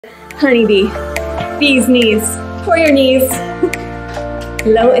honeybee, bee's knees, for your knees.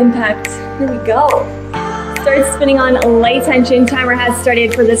 Low impact. Here we go. Start spinning on light tension. Timer has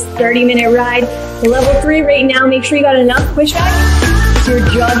started for this 30-minute ride. Level 3 right now. Make sure you got enough pushback. You're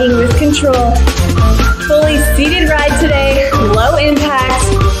jogging with control. Fully seated ride today. Low impact.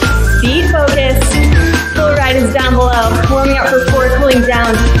 Speed focus. Full ride is down below. Warming up for 4, cooling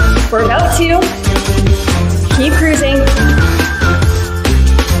down for about 2. Keep cruising.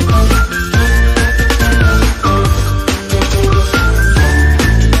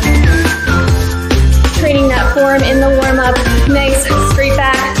 Training that form in the warm-up. Nice, straight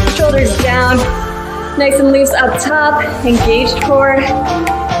back, shoulders down. Nice and loose up top, engaged core.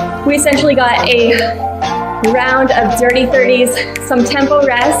 We essentially got a round of dirty 30s, some tempo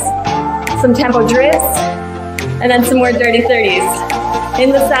rests, some tempo drifts, and then some more dirty 30s.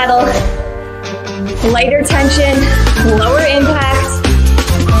 In the saddle, lighter tension, lower impact.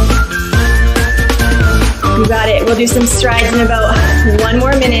 You got it. We'll do some strides in about 1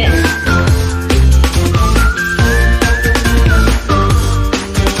 more minute.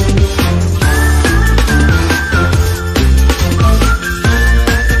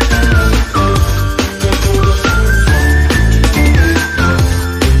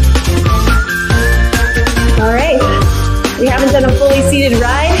 Done a fully seated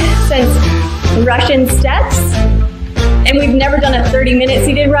ride since Russian steps, and we've never done a 30-minute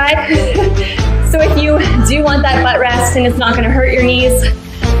seated ride. So if you do want that butt rest and it's not going to hurt your knees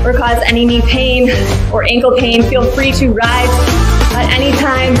or cause any knee pain or ankle pain, feel free to ride at any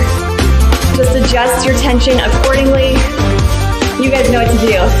time. Just adjust your tension accordingly. You guys know what to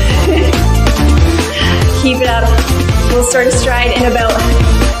do. Keep it up. We'll start a stride in about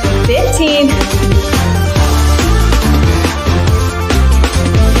 15.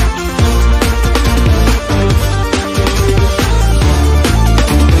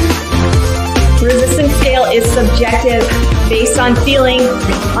 Resistance scale is subjective, based on feeling.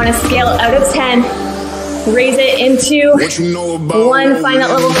 On a scale out of 10, raise it into 1, find that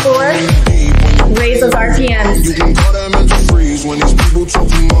level 4, raise those RPMs.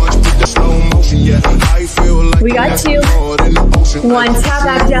 We got 2, 1, tap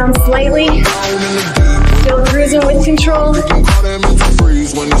back down slightly, still cruising with control.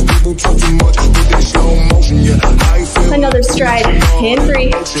 Another stride in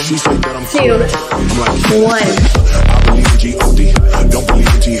 3, 2, 1.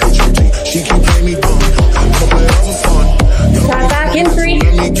 Tap back in 3,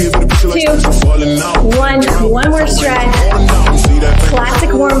 2, 1. One more stride.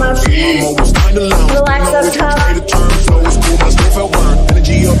 Classic warm up. Relax up top.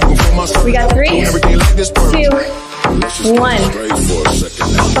 We got 3, 2, 1.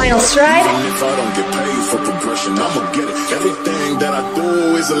 Final stride. Everything that I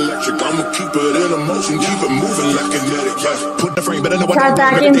do is electric. I'ma keep it in motion, keep it moving like kinetic. Put the frame, but I know tap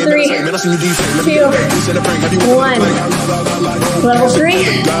back in 3, 2, 1. Level 3.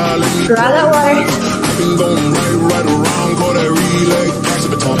 Grab that water.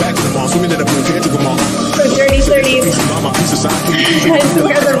 So dirty 30s. That's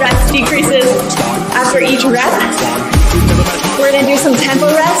where the rest decreases after each rep. We're gonna do some tempo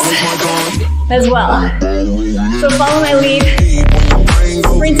rest as well. So follow my lead.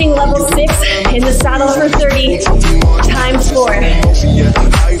 Sprinting level 6 in the saddle for 30 times 4.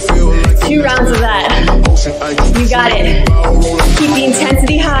 2 rounds of that. You got it. Keep the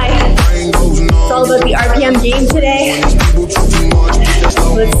intensity high. It's all about the RPM game today.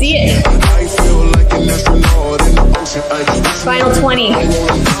 Let's see it. Final 20.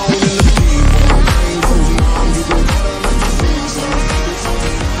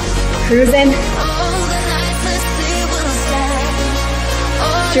 Cruising.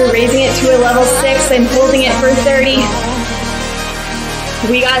 You're raising it to a level 6 and holding it for 30.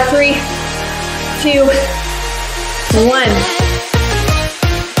 We got 3, 2, 1.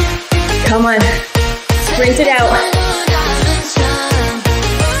 Come on. Sprint it out.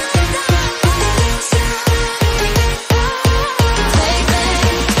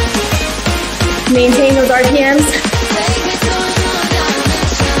 Maintain those RPMs.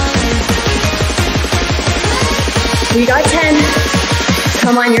 We got 10.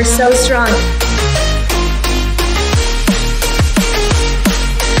 Come on, you're so strong.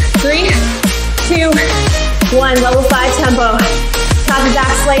 3, 2, 1. Level 5 tempo. Tap it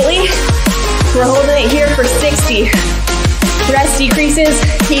back slightly. We're holding it here for 60. Rest decreases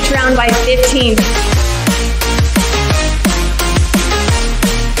each round by 15.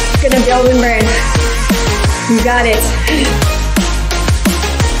 Gonna build and burn. You got it.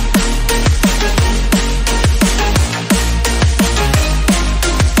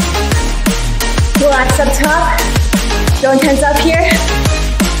 relax up top. Don't tense up here.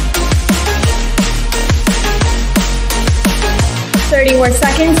 30 more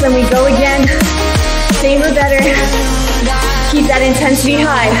seconds, then we go again. Same or better. Keep that intensity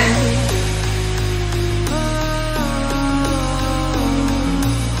high.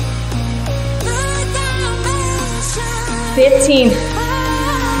 15.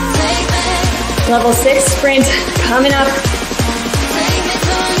 Level 6 sprint coming up.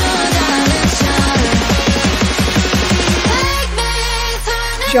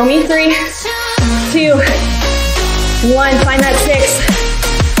 Show me 3, 2, 1. Find that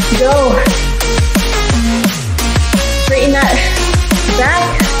 6. Go. Straighten that back.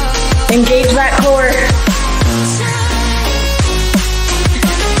 Engage that core.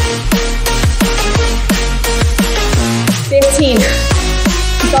 Keep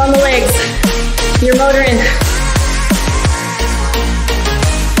on the legs. You're motoring.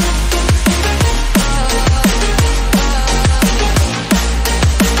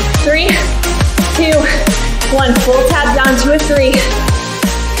 3, 2, 1. Full tap down to a 3.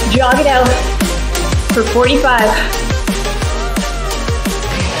 Jog it out for 45.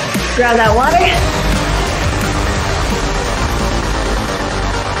 Grab that water.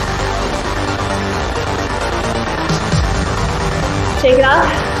 Shake it off.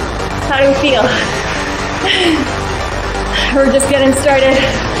 How do we feel? We're just getting started.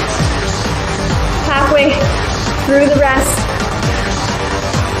 Halfway through the rest.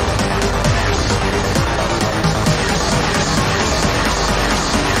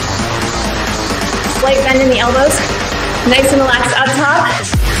 Slight bend in the elbows. Nice and relaxed up top.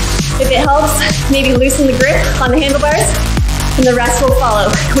 If it helps, maybe loosen the grip on the handlebars, and the rest will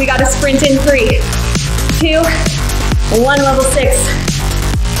follow. We got to sprint in 3, 2, 1. Level 6.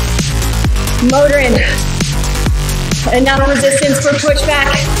 Motoring. Enough resistance for pushback.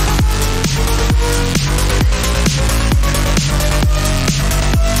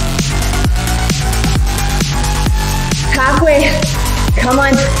 Halfway. Come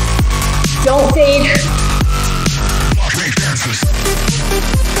on. Don't fade.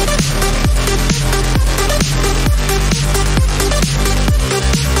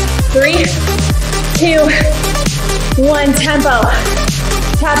 3, 2, 1. Tempo.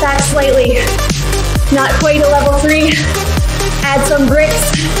 Tap back slightly. Not quite a level 3. Add some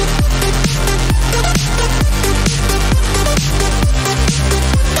bricks.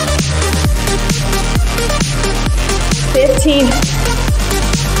 15.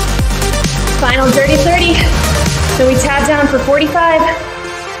 Final dirty 30. So we tap down for 45.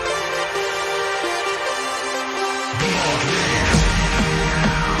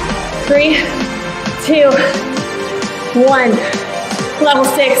 Three, 2, 1. Level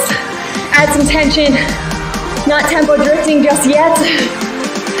 6. Add some tension. Not tempo drifting just yet.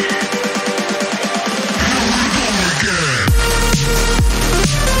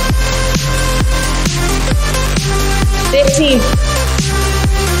 15.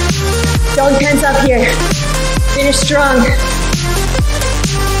 Don't tense up here. Finish strong.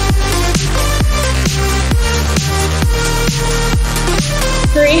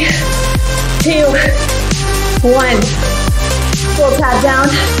 3, 2, 1. Full tap down.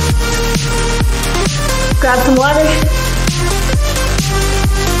 Grab some water.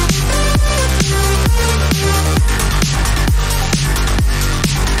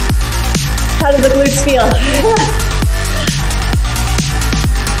 How do the glutes feel?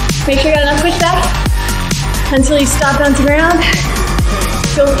 Make sure you got enough pushback until you stop down to ground.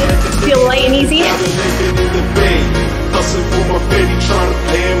 Feel light and easy.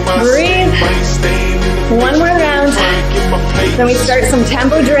 Breathe. One more round. Then we start some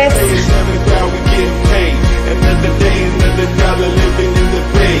tempo drifts.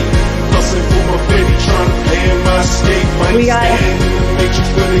 We got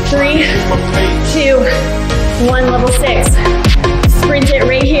 3, 2, 1. Level 6. Sprint it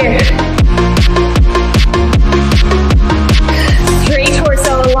right here. Straight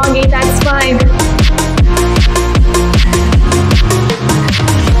torso, elongate that spine.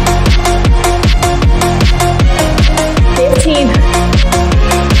 15.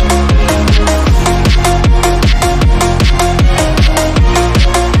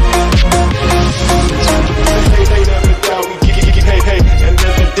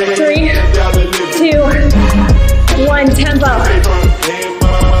 Three, 2, 1. Tempo.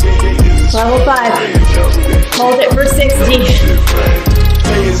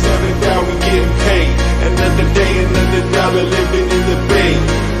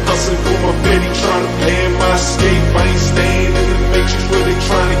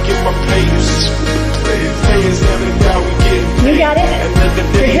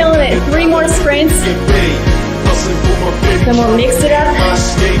 sprints. Then we'll mix it up.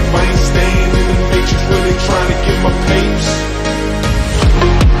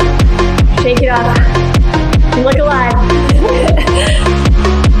 Shake it up. Look alive.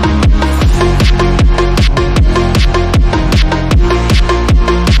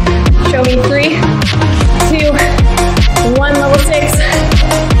 Show me 3, 2, 1, level 6.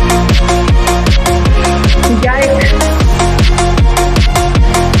 You got it.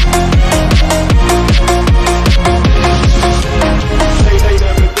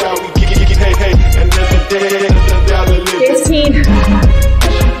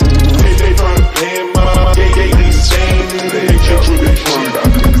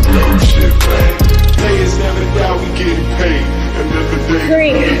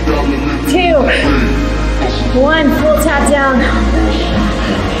 Full tap down.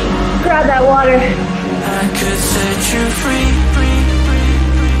 Grab that water. I could set you free.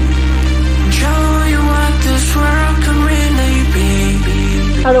 Show you what this world can really be.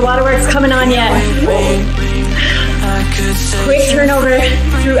 How the waterworks coming on yet? Quick turnover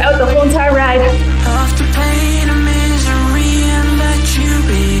throughout the whole entire ride. Off the pain and misery and let you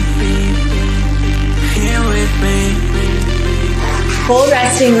be here with me. Full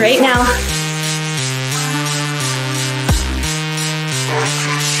resting right now.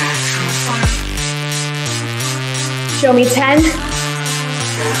 Show me 10.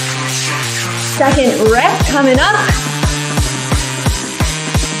 Second rep coming up.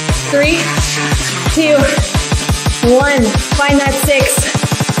 3, 2, 1. Find that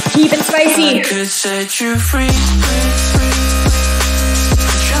 6. Keep it spicy. I could set you free.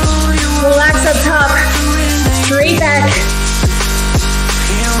 Relax up top. Straight back.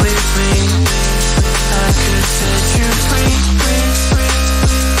 Here with me. I could set you free.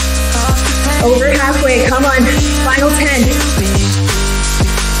 Over halfway, come on. Final 10.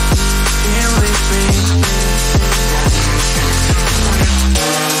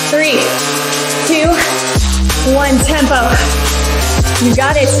 3, 2, 1, tempo. You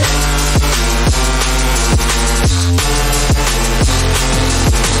got it.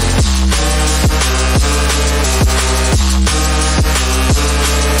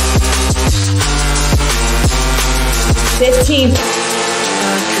 $15.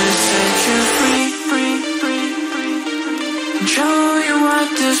 Show you what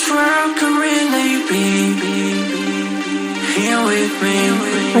this world can really be. Here with me.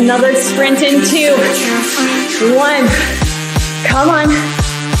 Another sprint in 2, 1. Come on.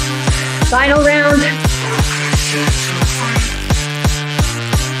 Final round.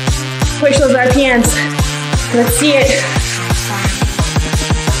 Push those RPMs. Let's see it.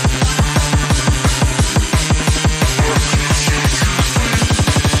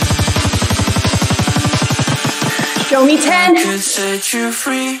 Show me 10.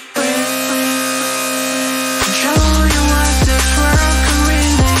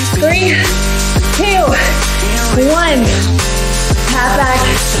 3, 2, 1. Tap back.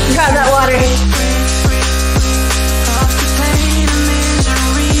 Grab that water.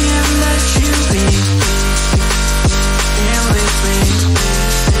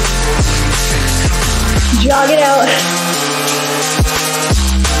 Jog it out.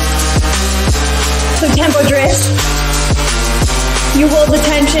 So tempo drift. You hold the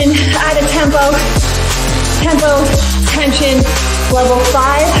tension, add a tempo. Tempo, tension, level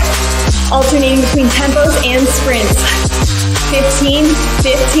 5. Alternating between tempos and sprints. 15,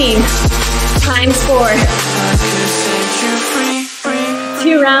 15. Times 4.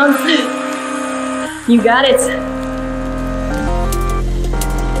 2 rounds. You got it.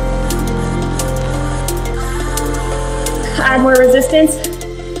 Add more resistance.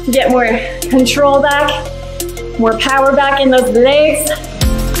 Get more control back. More power back in those legs.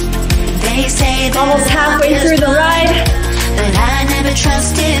 They say almost halfway through the ride. But I never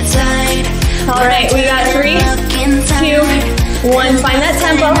trusted tight. All right, we got 3, 2, 1. Find that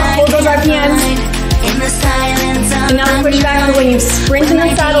tempo. Hold those RPMs. Enough push back for when you sprint in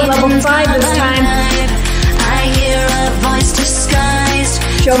the saddle. Level 5 this time. I hear a voice disguised.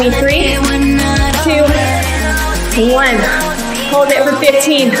 Show me 3, 2, 1. Hold it for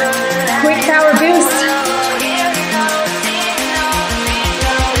 15. Quick power boost.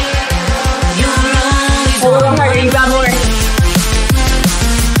 A little harder, you got more.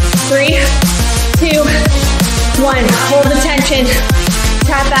 3, 2, 1. Hold the tension.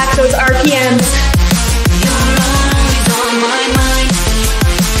 Tap back those RPMs.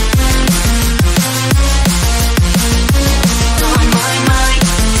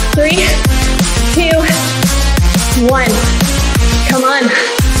 3, 2, 1. Come on.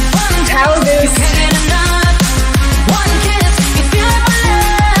 Power boost.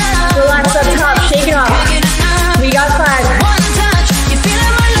 Relax up top.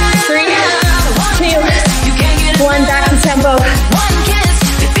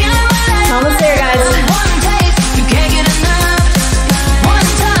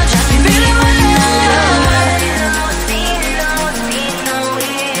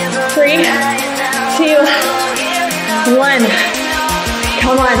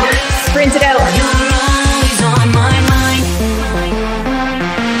 sprint it out. You're always on my mind.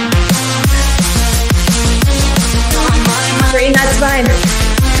 On my mind. Straighten that spine.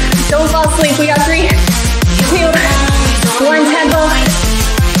 Don't fall asleep. We got 3, 2, 1 tempo.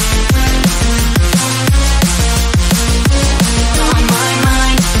 On my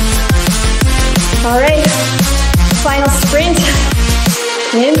mind. All right. Final sprint.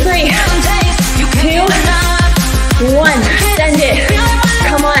 In 3, 2, 1. Send it.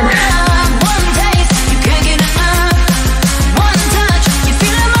 Come on. One taste, you can't get enough. One touch, you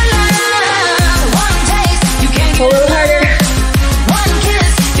feel my love. One taste, you can't A get little enough. harder. One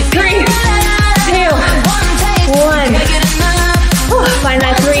kiss, you feel 3, my love. 2, One taste, 1. you can't get enough. Whew, find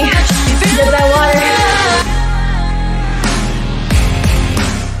that 3. Get that water.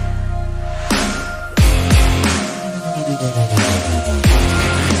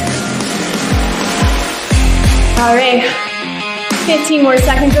 All right, 15 more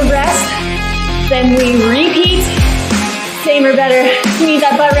seconds of rest. Then we repeat. Same or better. You need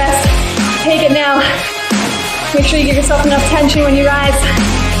that butt rest. Take it now. Make sure you give yourself enough tension when you rise.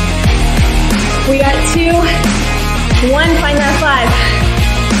 We got 2, 1. Find that 5.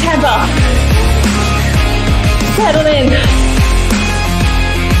 Tempo. Settle in.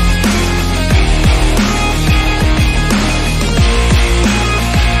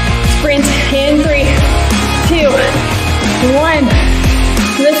 Sprint in 3, 2, 1.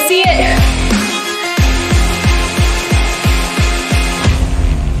 Let's see it.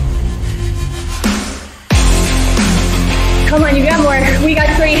 Come on, you got more. We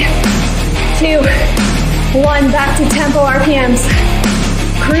got 3, 2, 1. Back to tempo RPMs.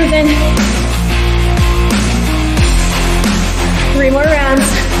 Cruising. 3 more rounds.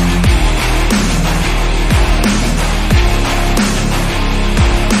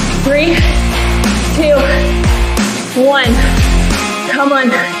 Three, 2, 1. Come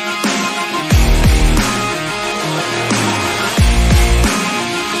on.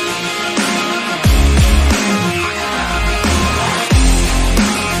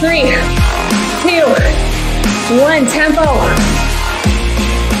 Three, 2, 1. Tempo.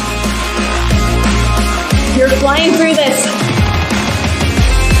 You're flying through this.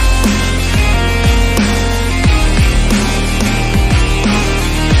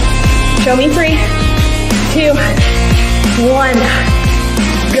 Show me 3, 2, 1.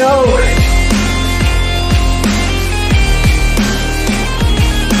 Go.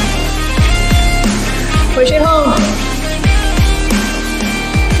 Push it home.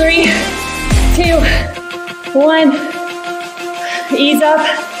 3, 2, 1. Ease up.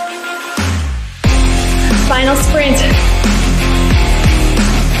 Final sprint.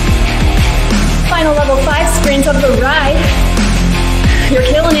 Final level 5 sprint of the ride. You're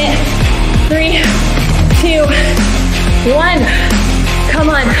killing it. 3, 2, 1. Come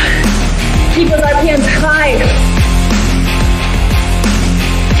on. Keep those RPMs high.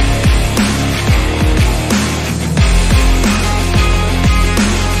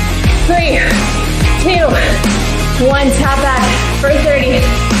 Three, 2, 1. Tap back for 30.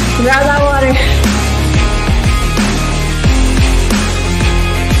 Grab that water.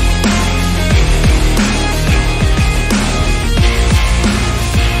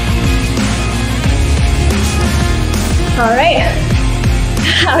 All right,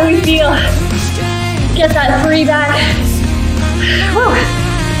 how do we feel? Get that 3 back. Whew.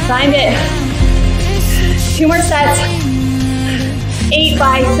 Find it. 2 more sets. 8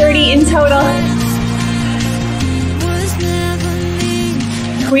 by 30 in total.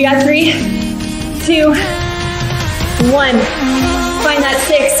 We got 3, 2, 1. Find that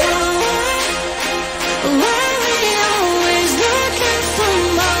 6.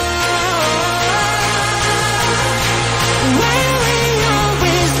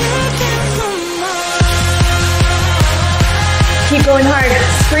 Keep going hard.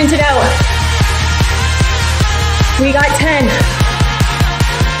 Sprint it out. We got 10.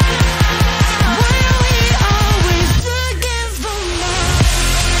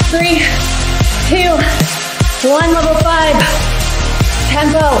 Three, 2, 1. Level 5.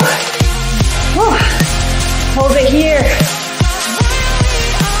 Tempo. Whew. Hold it here.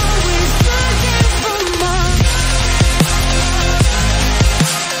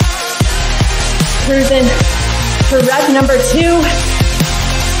 Cruising for rep number 2.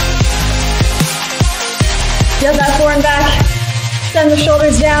 Get that forehand back. Send the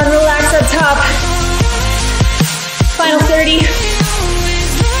shoulders down. Relax up top. Final 30.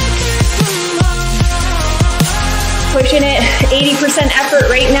 Pushing it. 80% effort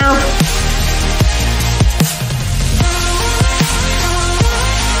right now.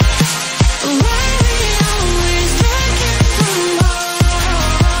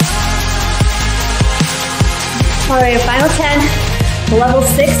 Level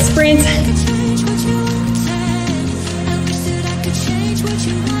 6 sprint.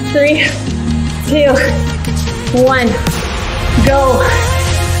 3, 2, 1. Go.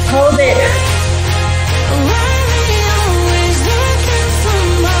 Hold it.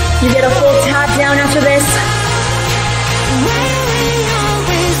 You get a full tap down after this.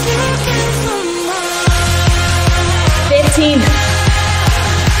 15.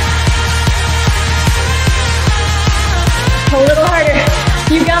 A little harder.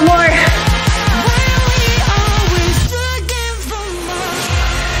 You got more.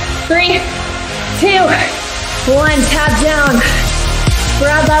 3, 2, 1. Tap down.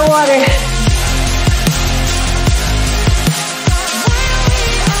 Grab that water.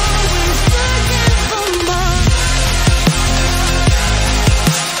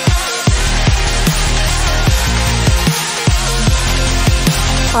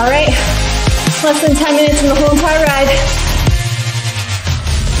 All right, less than 10 minutes in the whole entire ride.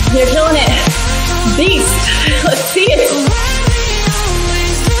 You're killing it. Beast. Let's see it.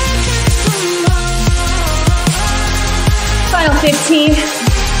 Final 15.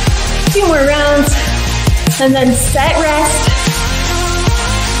 2 more rounds. And then set, rest.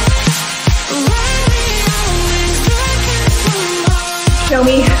 Show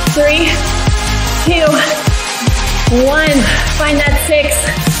me. 3, 2, 1. Find that 6.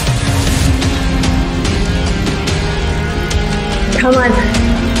 Come on.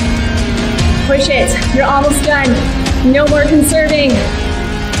 Push it. You're almost done. No more conserving.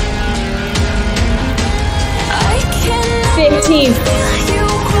 15.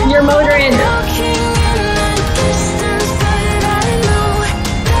 You're motoring.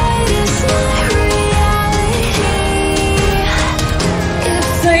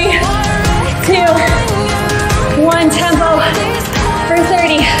 3, 2, 1. Tempo for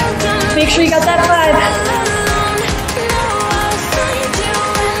 30. Make sure you got that 5.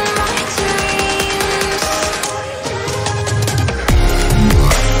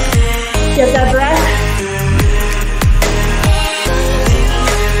 Get that breath.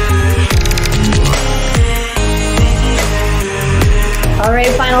 All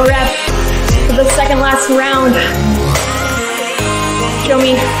right, final rep for the second last round. Show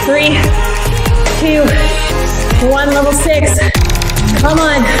me. 3, 2, 1. Level 6. Come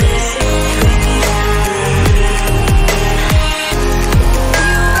on.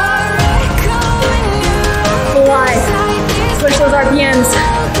 Fly. Push those RPMs.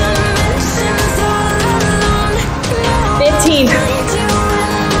 15.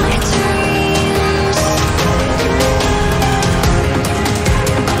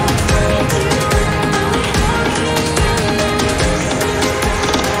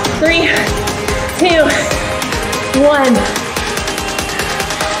 3, 2, 1.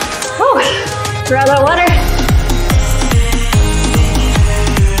 Oh, grab that water.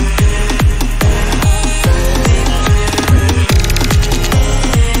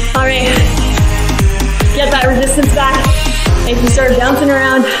 All right, get that resistance back. If you start bouncing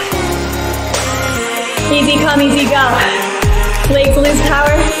around, easy come, easy go. Legs lose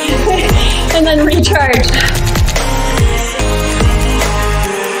power, and then recharge.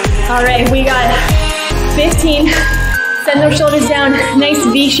 All right, we got 15. Send those shoulders down, nice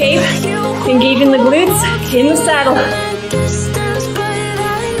V shape. Engaging the glutes in the saddle.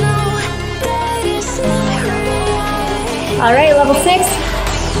 All right, level 6.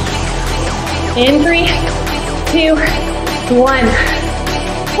 In 3, 2, 1.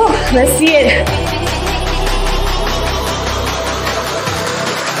 Whew, let's see it.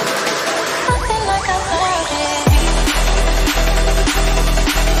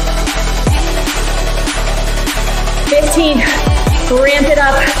 Ramp it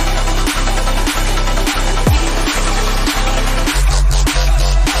up.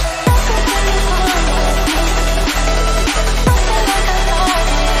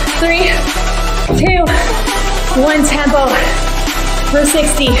 3, 2, 1. Tempo for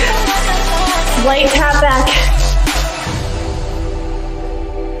 60. Light tap back.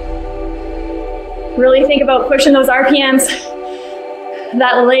 Really think about pushing those RPMs.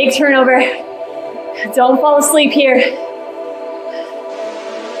 That leg turnover. Don't fall asleep here.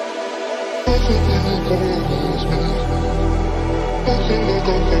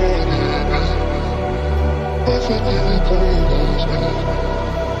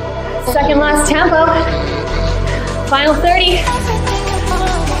 Second last tempo. Final 30.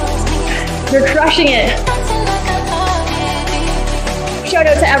 You're crushing it. Shout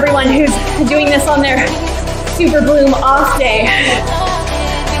out to everyone who's doing this on their Super Bloom off day.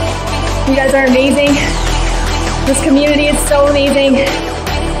 You guys are amazing. This community is so amazing.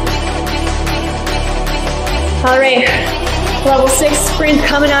 All right, Level 6 sprint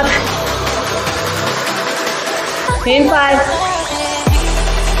coming up. In 5,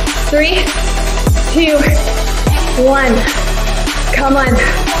 3, 2, 1. Come on.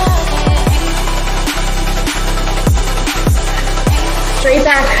 Straight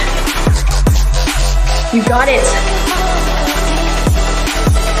back. You got it.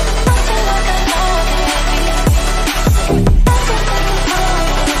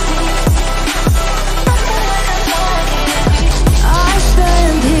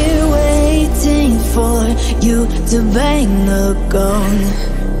 For you to bang the gong.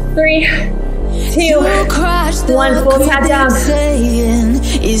 3, 2, 1. Full tap down.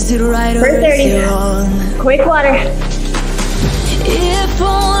 Is it right For 30. Quick water. If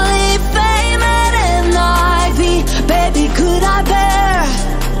only fame and I be, baby, could I bear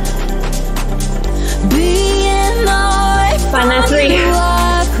being away from Find that 3.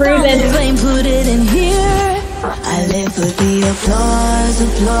 Cruising. flame, put it in here. I live for the applause,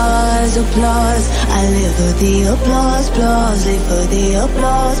 applause, applause. I live for the applause, applause. Live for the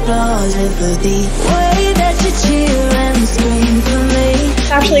applause, applause. Live for the way that you cheer and scream for me.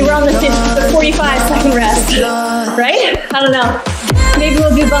 Actually, we're on the 45-second rest, right? I don't know. Maybe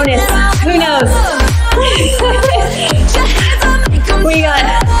we'll do bonus. Who knows? We got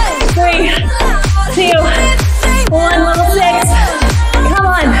 3, 2, 1. Level 6. Come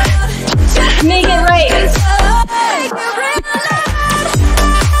on. Make it right.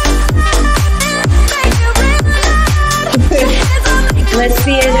 Let's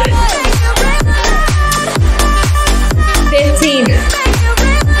see it. 15.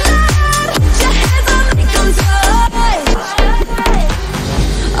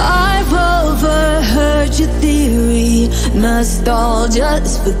 I've overheard your theory.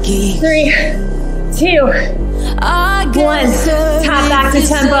 Nostalgia's for geeks. 3, 2, 1. Tap back to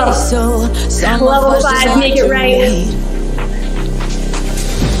tempo. Level 5. Make it right.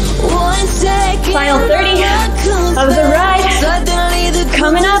 Final 30 of the ride.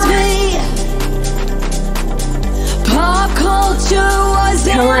 Coming up. Pop culture was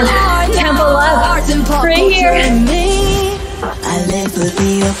Come on. Tempo up. Right here. I live for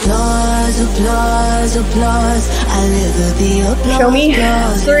the applause, applause, applause. I live for the applause. Show me.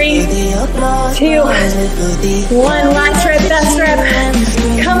 3, 2, 1. Last rep, best rep.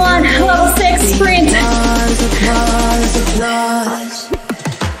 Come on. Level 6 sprint. Applause, applause, applause.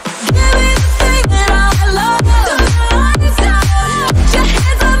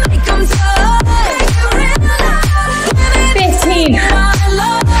 15.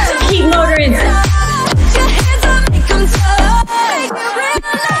 Keep motoring.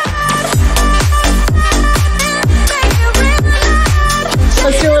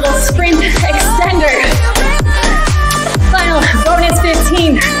 Let's do a little sprint extender. Final bonus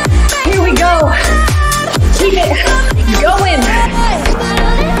 15. Here we go. Keep it going.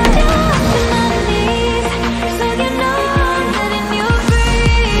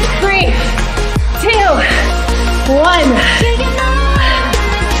 3, 2, 1.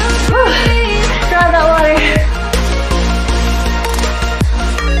 Grab that water.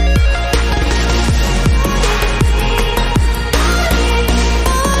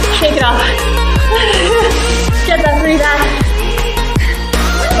 Shake it off. Get that 3 back.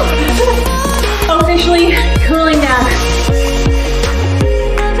 Officially cooling down.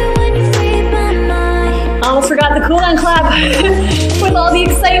 Almost forgot the cool down clap with all the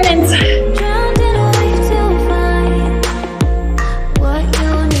excitement.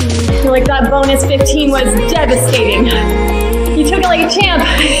 I feel like that bonus 15 was devastating. You took it like a champ.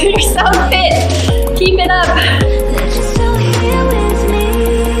 You're so fit. Keep it up.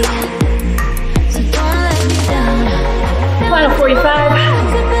 Final 45.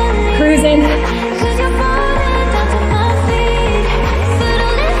 Cruising.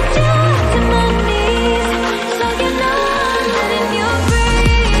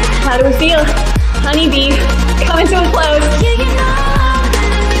 How do we feel? Honeybee coming to a close.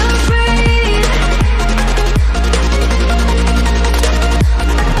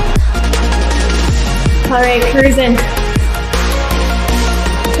 All right, cruising.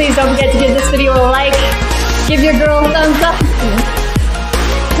 Please don't forget to give this video a like. Give your girl a thumbs up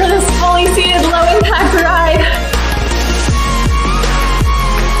for this fully seated low impact ride.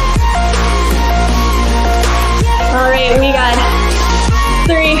 All right, we got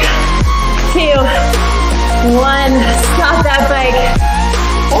 3, 2, 1. Stop that bike.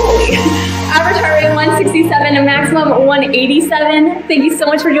 Holy. Average heart rate 167 and maximum 187. Thank you so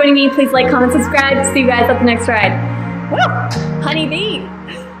much for joining me. Please like, comment, subscribe. See you guys at the next ride. Woo! Honeybee.